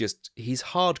is just, he's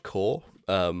hardcore.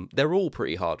 They're all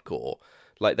pretty hardcore.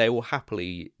 Like, they will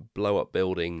happily blow up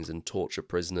buildings and torture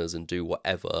prisoners and do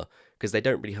whatever because they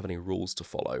don't really have any rules to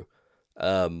follow.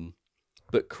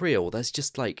 But Creel,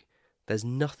 there's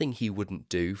nothing he wouldn't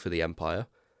do for the Empire.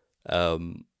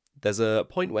 There's a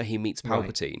point where he meets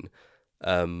Palpatine.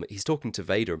 Right. He's talking to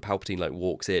Vader, and Palpatine like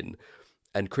walks in,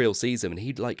 and Creel sees him, and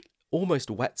he like almost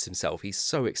wets himself. He's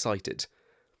so excited.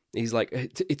 He's like,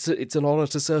 "It's an honor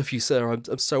to serve you, sir.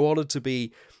 I'm so honored to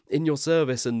be in your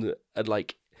service." And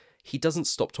like, he doesn't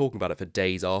stop talking about it for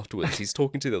days afterwards. He's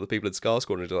talking to the other people in Scar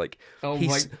Squadron, and they're like, "Oh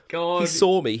my god, he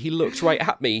saw me. He looked right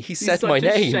at me. He said my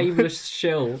name." Shameless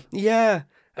shill. Yeah,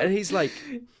 and he's like,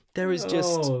 there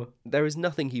is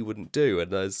nothing he wouldn't do.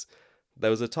 And there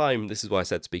was a time, this is why I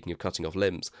said, speaking of cutting off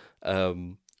limbs,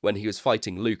 when he was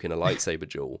fighting Luke in a lightsaber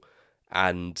duel,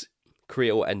 and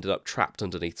Creel ended up trapped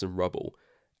underneath some rubble,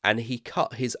 and he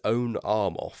cut his own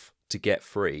arm off to get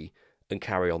free and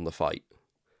carry on the fight.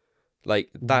 Like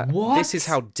that. What? This is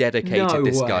how dedicated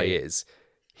this guy is.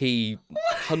 He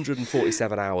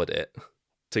 147 houred it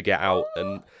to get out,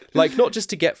 and like, not just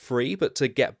to get free, but to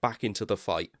get back into the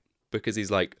fight. because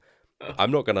he's like,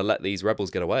 I'm not going to let these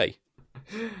rebels get away.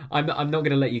 I'm not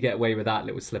going to let you get away with that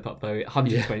little slip up though.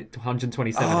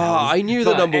 127 hours. I knew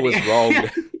the number was wrong.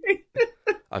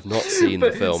 I've not seen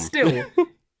the film. Still,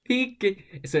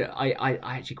 I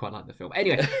actually quite like the film.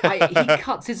 Anyway, he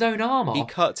cuts his own arm off. He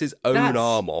cuts his own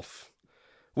arm off.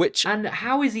 And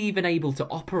how is he even able to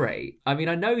operate? I mean,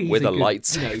 I know he's with a good,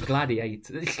 lightsaber,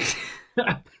 gladiator.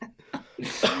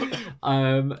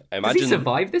 Does he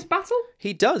survive this battle?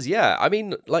 He does, yeah. I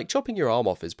mean, like, chopping your arm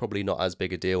off is probably not as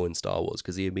big a deal in Star Wars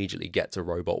because he immediately gets a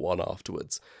Robot 1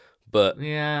 afterwards. But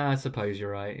yeah, I suppose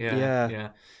you're right. Yeah.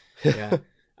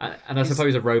 And I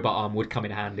suppose a robot arm would come in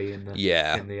handy in this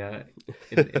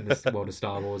world of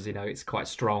Star Wars. You know, it's quite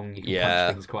strong. You can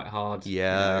punch things quite hard.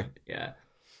 Yeah, you know?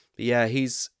 Yeah.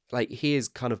 He's like, he is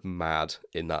kind of mad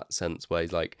in that sense where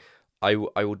he's like, I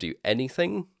will do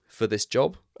anything for this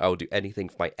job. I will do anything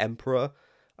for my emperor.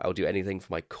 I will do anything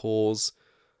for my cause.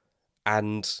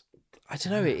 And I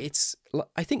don't know, it's,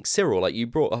 I think Cyril, like you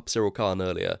brought up Cyril Khan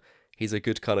earlier, he's a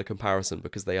good kind of comparison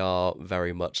because they are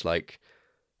very much like,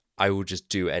 I will just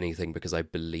do anything because I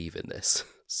believe in this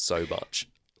so much.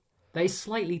 They're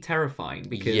slightly terrifying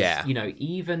because, you know,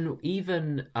 even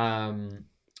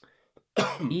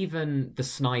the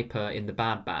sniper in the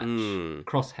Bad Batch,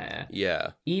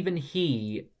 Crosshair, even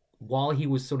he, while he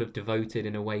was sort of devoted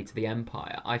in a way to the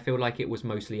Empire, I feel like it was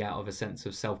mostly out of a sense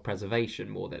of self-preservation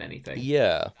more than anything.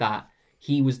 Yeah. That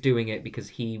he was doing it because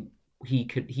he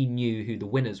knew who the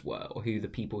winners were or who the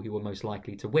people who were most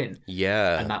likely to win.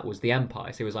 Yeah. And that was the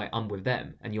Empire. So he was like, I'm with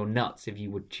them, and you're nuts if you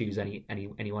would choose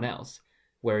anyone else.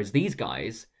 Whereas these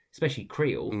guys, especially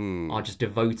Creel, are just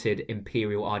devoted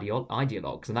Imperial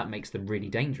ideologues, and that makes them really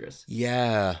dangerous.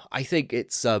 Yeah, I think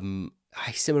it's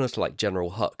similar to like General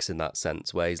Hux in that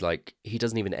sense, where he's like, he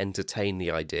doesn't even entertain the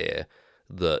idea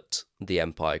that the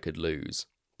Empire could lose,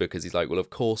 because he's like, well, of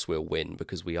course we'll win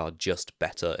because we are just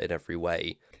better in every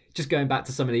way. Just going back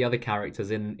to some of the other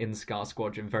characters in Scar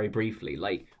Squadron very briefly,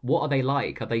 like, what are they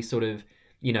like? Are they sort of,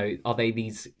 you know, are they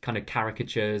these kind of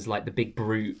caricatures, like the big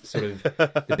brute, sort of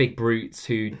the big brutes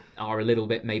who are a little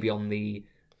bit maybe on the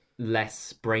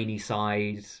less brainy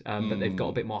side, but they've got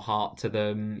a bit more heart to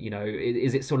them? You know,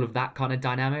 is it sort of that kind of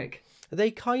dynamic?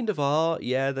 They kind of are,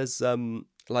 yeah. There's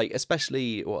like,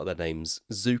 especially, what are their names?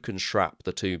 Zook and Shrap,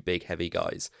 the two big heavy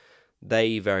guys.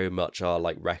 They very much are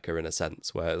like Wrecker in a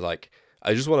sense, where like,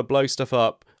 I just want to blow stuff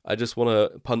up. I just want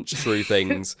to punch through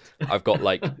things. I've got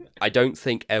like, I don't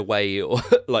think a way or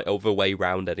like of a way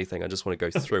round anything. I just want to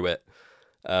go through it.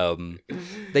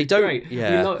 They don't. Great.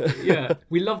 Yeah,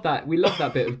 we love that. We love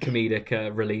that bit of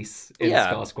comedic release in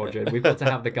Scar Squadron. We've got to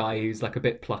have the guy who's like a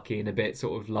bit plucky and a bit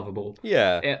sort of lovable.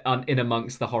 Yeah, in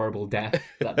amongst the horrible death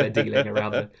that they're dealing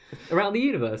around the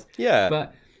universe. Yeah,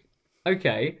 but.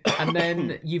 Okay, and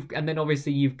then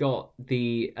obviously you've got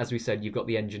as we said, you've got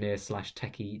the engineer /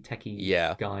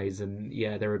 techie guys, and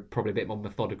they're probably a bit more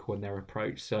methodical in their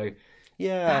approach. So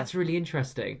that's really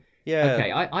interesting. Yeah.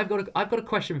 Okay, I've got a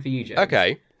question for you, James.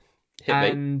 Okay, hit me.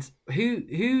 And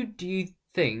who do you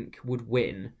think would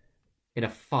win in a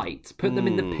fight? Put them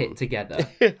in the pit together.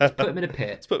 Let's put them in a pit.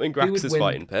 Let's put them in Grax's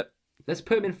fighting pit. Let's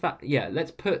put them in let's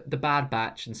put the Bad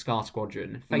Batch and Scar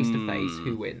Squadron face to face.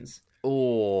 Who wins?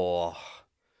 Okay.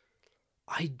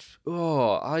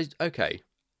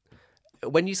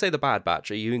 When you say the Bad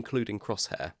Batch, are you including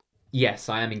Crosshair? Yes,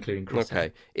 I am including Crosshair.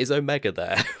 Okay. Is Omega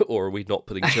there, or are we not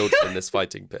putting children in this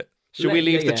fighting pit? Should we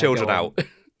leave the children out?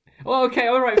 Well, okay,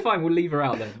 all right, fine. We'll leave her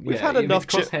out then. We've had enough.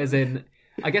 Crosshair's in.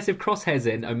 I guess if Crosshair's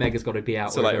in, Omega's got to be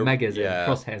out. So like, if Omega's in,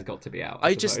 Crosshair's got to be out.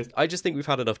 I just think we've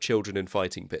had enough children in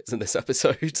fighting pits in this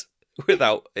episode.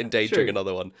 Without endangering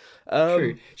another one.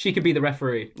 True. She could be the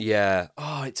referee. Yeah.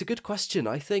 Oh, it's a good question.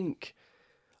 I think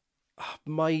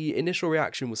my initial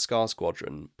reaction was Scar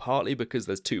Squadron, partly because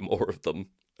there's two more of them.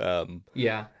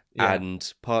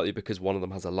 And partly because one of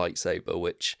them has a lightsaber,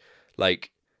 which,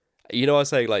 like, you know, I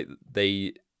say, like,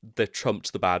 they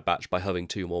trumped the Bad Batch by having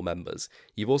two more members.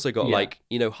 You've also got, like,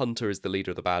 you know, Hunter is the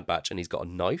leader of the Bad Batch and he's got a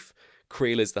knife.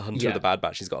 Creel is the hunter of the Bad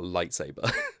Batch. He's got a lightsaber.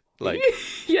 Like,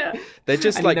 they're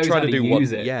just and like trying to do one.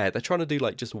 Yeah, they're trying to do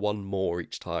like just one more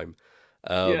each time.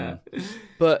 But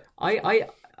I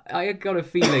got a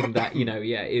feeling that, you know,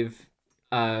 if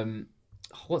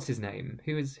what's his name?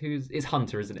 It's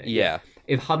Hunter, isn't it? Yeah.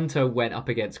 If Hunter went up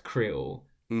against Creel,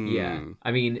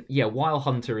 I mean, while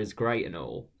Hunter is great and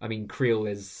all, I mean, Creel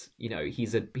is, you know,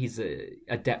 he's a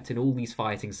adept in all these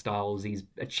fighting styles. He's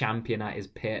a champion at his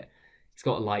pit. He's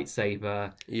got a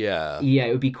lightsaber. Yeah,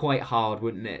 it would be quite hard,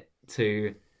 wouldn't it,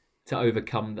 to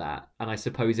overcome that? And I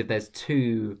suppose if there's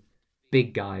two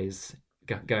big guys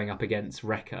going up against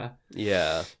Wrecker.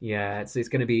 Yeah. Yeah, it's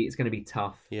gonna be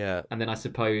tough. Yeah. And then I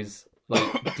suppose,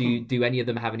 like, do any of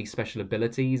them have any special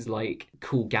abilities, like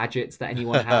cool gadgets that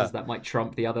anyone has that might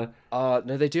trump the other?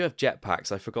 No, they do have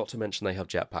jetpacks. I forgot to mention they have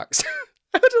jetpacks.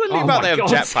 How did I leave out they have God.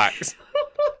 jetpacks?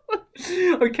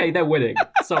 Okay, they're winning.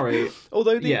 Sorry.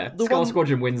 Although Scar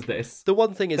Squadron wins this. The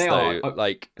one thing is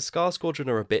like Scar Squadron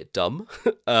are a bit dumb.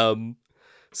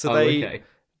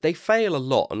 They fail a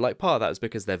lot, and like part of that is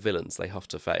because they're villains. They have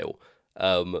to fail.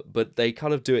 But they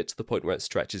kind of do it to the point where it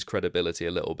stretches credibility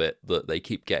a little bit, that they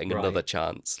keep getting another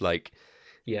chance. Like,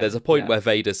 there's a point where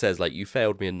Vader says, like, you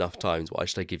failed me enough times, why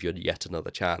should I give you yet another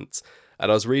chance?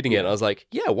 And I was reading it and I was like,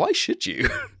 yeah, why should you?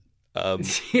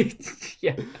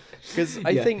 Yeah. Because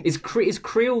I think... Is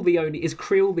Creel the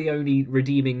only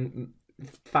redeeming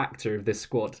factor of this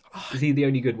squad? Is he the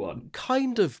only good one?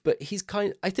 Kind of, but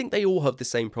I think they all have the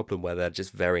same problem where they're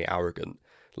just very arrogant.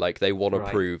 Like, they want to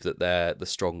prove that they're the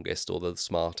strongest or the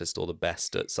smartest or the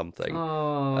best at something.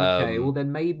 Oh, okay. Well,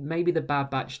 then maybe the Bad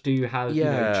Batch do have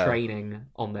training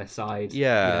on their side.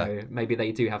 Yeah. Maybe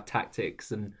they do have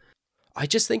tactics. And I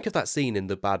just think of that scene in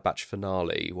the Bad Batch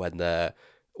finale when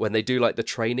they do like the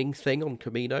training thing on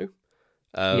Camino.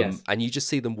 Yes. And you just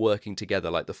see them working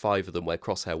together, like the 5 of them where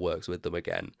Crosshair works with them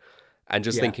again. And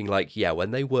just thinking like,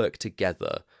 when they work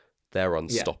together, they're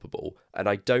unstoppable. And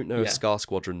I don't know if Scar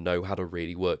Squadron know how to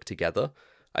really work together.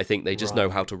 I think they just know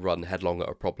how to run headlong at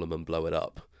a problem and blow it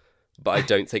up. But I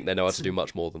don't think they know how to do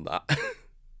much more than that.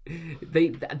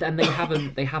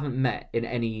 They haven't met in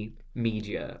any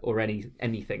media or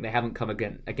anything. They haven't come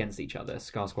against each other,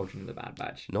 Scar Squadron and the Bad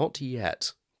Batch. Not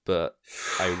yet, but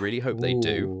I really hope they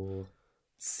do.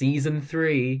 Season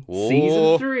 3.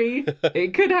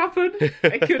 It could happen.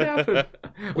 It could happen.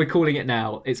 We're calling it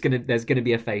now. There's gonna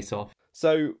be a face-off.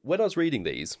 So when I was reading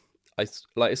these, as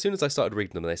soon as I started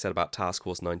reading them, and they said about Task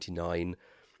Force 99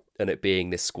 and it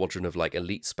being this squadron of like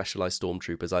elite specialized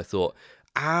stormtroopers, I thought,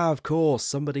 of course,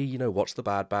 somebody watched the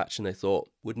Bad Batch, and they thought,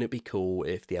 wouldn't it be cool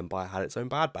if the Empire had its own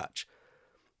Bad Batch?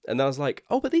 And I was like,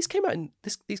 oh, but these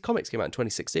comics came out in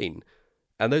 2016,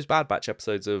 and those Bad Batch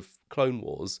episodes of Clone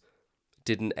Wars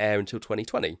didn't air until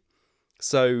 2020.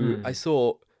 So I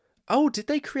thought, oh, did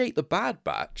they create the Bad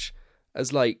Batch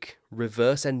as like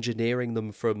reverse engineering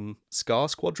them from Scar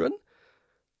Squadron?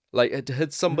 Like,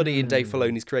 had somebody in Dave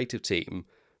Filoni's creative team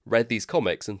read these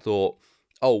comics and thought,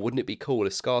 oh, wouldn't it be cool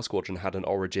if Scar Squadron had an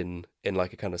origin in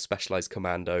like a kind of specialized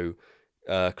commando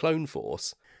clone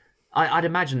force? I'd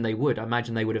imagine they would. I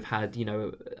imagine they would have had,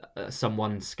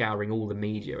 someone scouring all the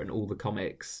media and all the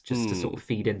comics just to sort of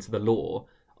feed into the lore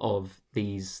of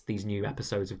these new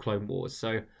episodes of Clone Wars.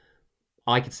 So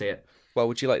I could see it. Well,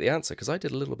 would you like the answer? Because I did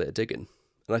a little bit of digging,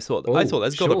 and I thought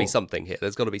there's got to be something here.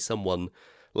 There's got to be someone,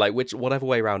 like, whatever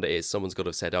way around it is, someone's got to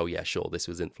have said, oh yeah, sure, this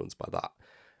was influenced by that.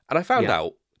 And I found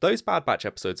out those Bad Batch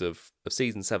episodes of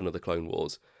season 7 of the Clone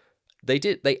Wars, they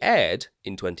aired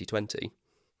in 2020.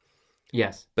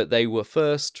 Yes. But they were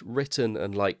first written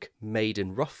and like made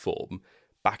in rough form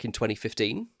back in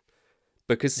 2015.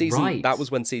 Because that was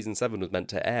when season 7 was meant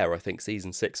to air. I think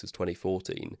season 6 was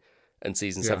 2014, and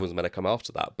season 7 was meant to come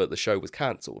after that, but the show was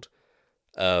cancelled.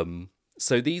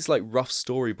 So these like rough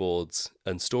storyboards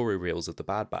and story reels of the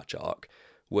Bad Batch arc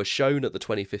were shown at the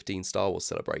 2015 Star Wars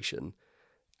celebration.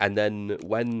 And then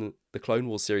when the Clone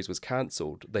Wars series was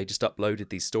cancelled, they just uploaded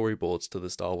these storyboards to the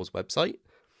Star Wars website.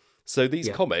 So these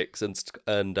comics and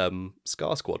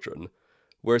Scar Squadron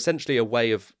were essentially a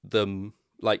way of them,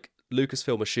 like,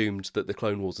 Lucasfilm assumed that the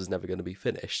Clone Wars was never going to be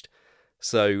finished.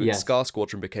 So Scar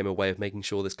Squadron became a way of making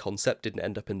sure this concept didn't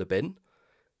end up in the bin.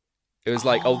 It was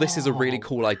like, this is a really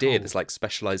cool idea, this like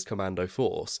specialized commando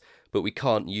force, but we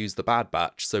can't use the Bad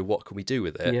Batch, so what can we do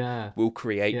with it? Yeah. We'll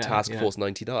create Task Force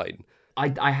 99.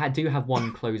 I do have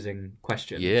one closing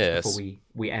question before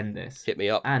we end this. Hit me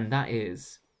up. And that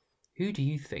is, who do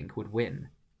you think would win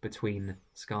between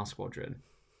Scar Squadron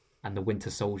and the Winter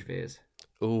Soldiers?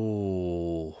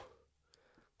 Ooh.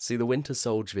 See, the Winter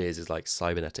Soldiers is like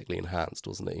cybernetically enhanced,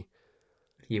 wasn't he?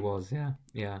 He was, yeah.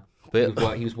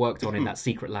 But he was worked on in that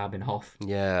secret lab in Hoth.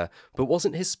 Yeah, but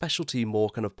wasn't his specialty more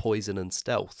kind of poison and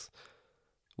stealth?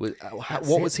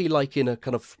 What was he like in a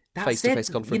kind of face-to-face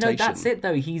confrontation? That's it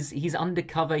though. He's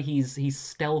undercover. He's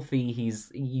stealthy.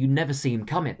 You never see him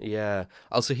coming. Yeah.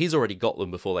 Also, he's already got them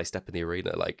before they step in the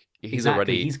arena. Like he's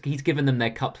given them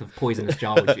their cups of poisonous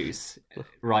Java juice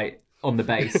right on the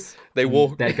base. They're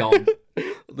gone.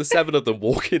 The 7 of them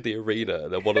walk in the arena,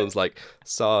 and then one of them's like,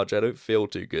 "Sarge, I don't feel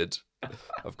too good.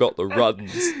 I've got the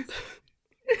runs."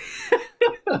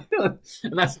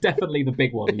 And that's definitely the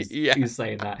big one who's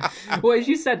saying that. Well, as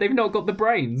you said, they've not got the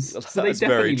brains, so they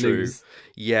definitely lose.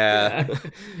 Yeah.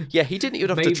 Yeah, he didn't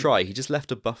even have to try. He just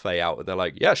left a buffet out, and they're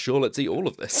like, yeah, sure, let's eat all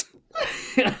of this.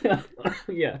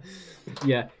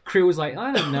 Yeah. Crew was like,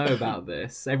 I don't know about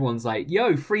this. Everyone's like,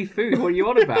 yo, free food, what are you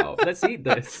on about? Let's eat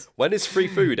this. When is free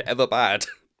food ever bad?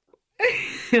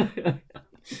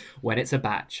 When it's a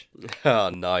batch. Oh,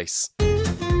 nice. You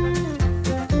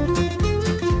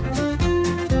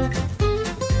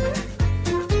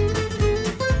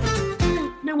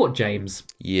know what, James?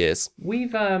 Yes.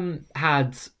 We've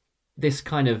had this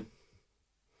kind of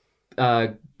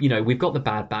we've got the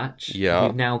Bad Batch. Yeah.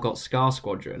 We've now got Scar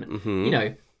Squadron.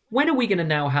 Mm-hmm. When are we going to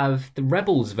now have the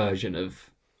Rebels version of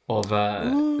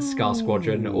Scar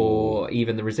Squadron, or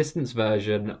even the Resistance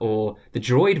version, or the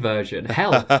droid version?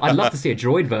 Hell, I'd love to see a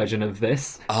droid version of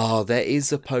this. Oh, there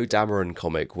is a Poe Dameron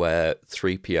comic where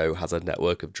 3PO has a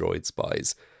network of droid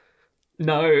spies.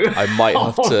 No. I might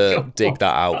have to dig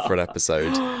that out for an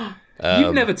episode.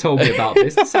 You've never told me about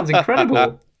this. This sounds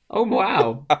incredible. Oh,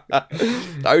 wow. I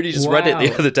only just read it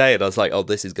the other day, and I was like, oh,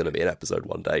 this is going to be an episode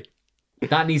one day.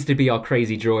 That needs to be our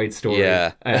crazy droid story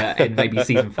in maybe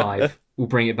season 5. We'll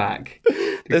bring it back.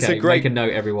 Make a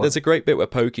note, everyone. There's a great bit where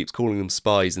Poe keeps calling them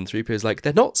spies, and 3PO's like,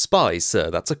 they're not spies, sir.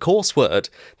 That's a coarse word.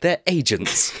 They're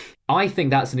agents. I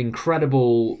think that's an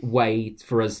incredible way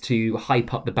for us to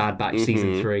hype up the Bad Batch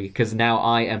season 3, because now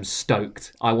I am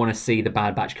stoked. I want to see the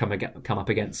Bad Batch come up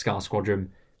against Scar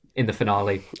Squadron in the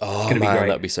finale. Oh, it's man, be great.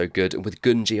 That'd be so good. And with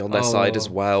Gunji on their side as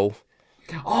well.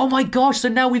 Oh my gosh, so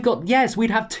now we'd have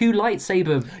 2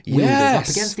 lightsaber wielders up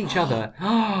against each other.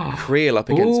 Creel up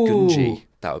against Gunji.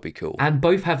 That would be cool. And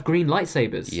both have green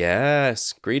lightsabers.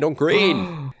 Yes, green on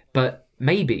green. But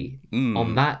maybe,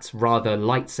 on that rather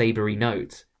lightsabery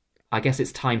note, I guess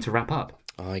it's time to wrap up.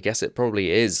 I guess it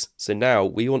probably is. So now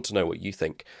we want to know what you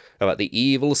think about the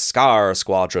evil Scar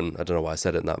Squadron. I don't know why I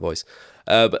said it in that voice.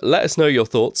 But let us know your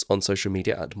thoughts on social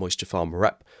media at Moisture Farm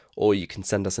Rep, or you can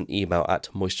send us an email at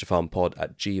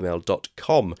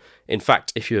moisturefarmpod@gmail.com. In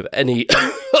fact, if you have any...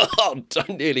 I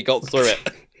nearly got through it.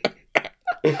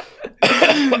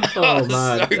 Oh,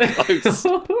 man.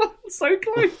 So close. So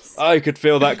close. I could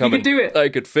feel that coming. You can do it. I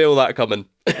could feel that coming.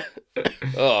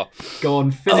 Oh. Go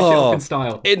on, finish it off in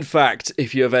style. In fact,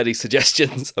 if you have any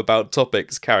suggestions about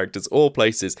topics, characters, or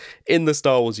places in the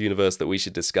Star Wars universe that we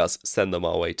should discuss, send them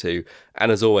our way too.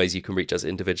 And as always, you can reach us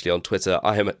individually on Twitter.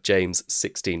 I am at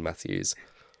James16Matthews.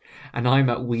 And I'm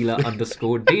at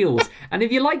Wheeler_Deals. And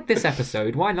if you like this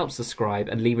episode, why not subscribe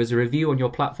and leave us a review on your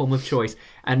platform of choice?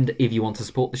 And if you want to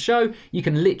support the show, you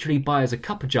can literally buy us a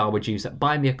cup of Jawa juice at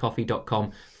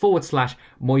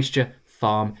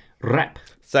buymeacoffee.com/moisturefarmrep.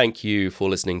 Thank you for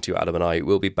listening to Adam and I.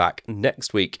 We'll be back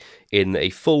next week in a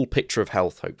full picture of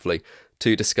health, hopefully,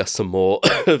 to discuss some more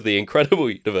of the incredible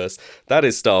universe that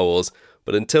is Star Wars.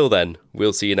 But until then,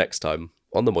 we'll see you next time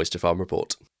on the Moisture Farm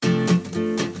Report.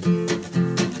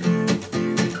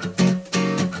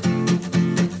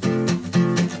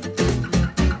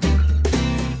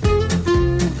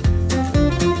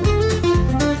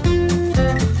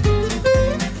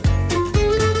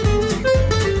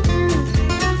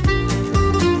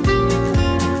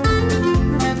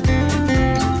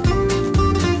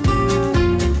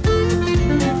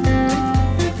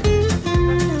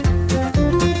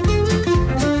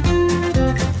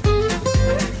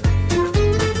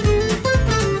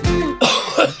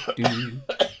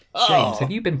 James, have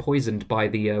you been poisoned by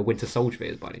the winter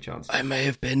soldiers by any chance? I may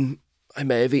have been. I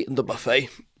may have eaten the buffet.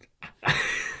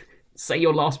 Say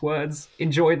your last words.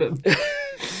 Enjoy them.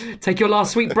 Take your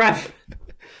last sweet breath.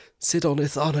 Sid on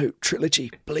Ithano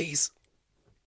trilogy, please.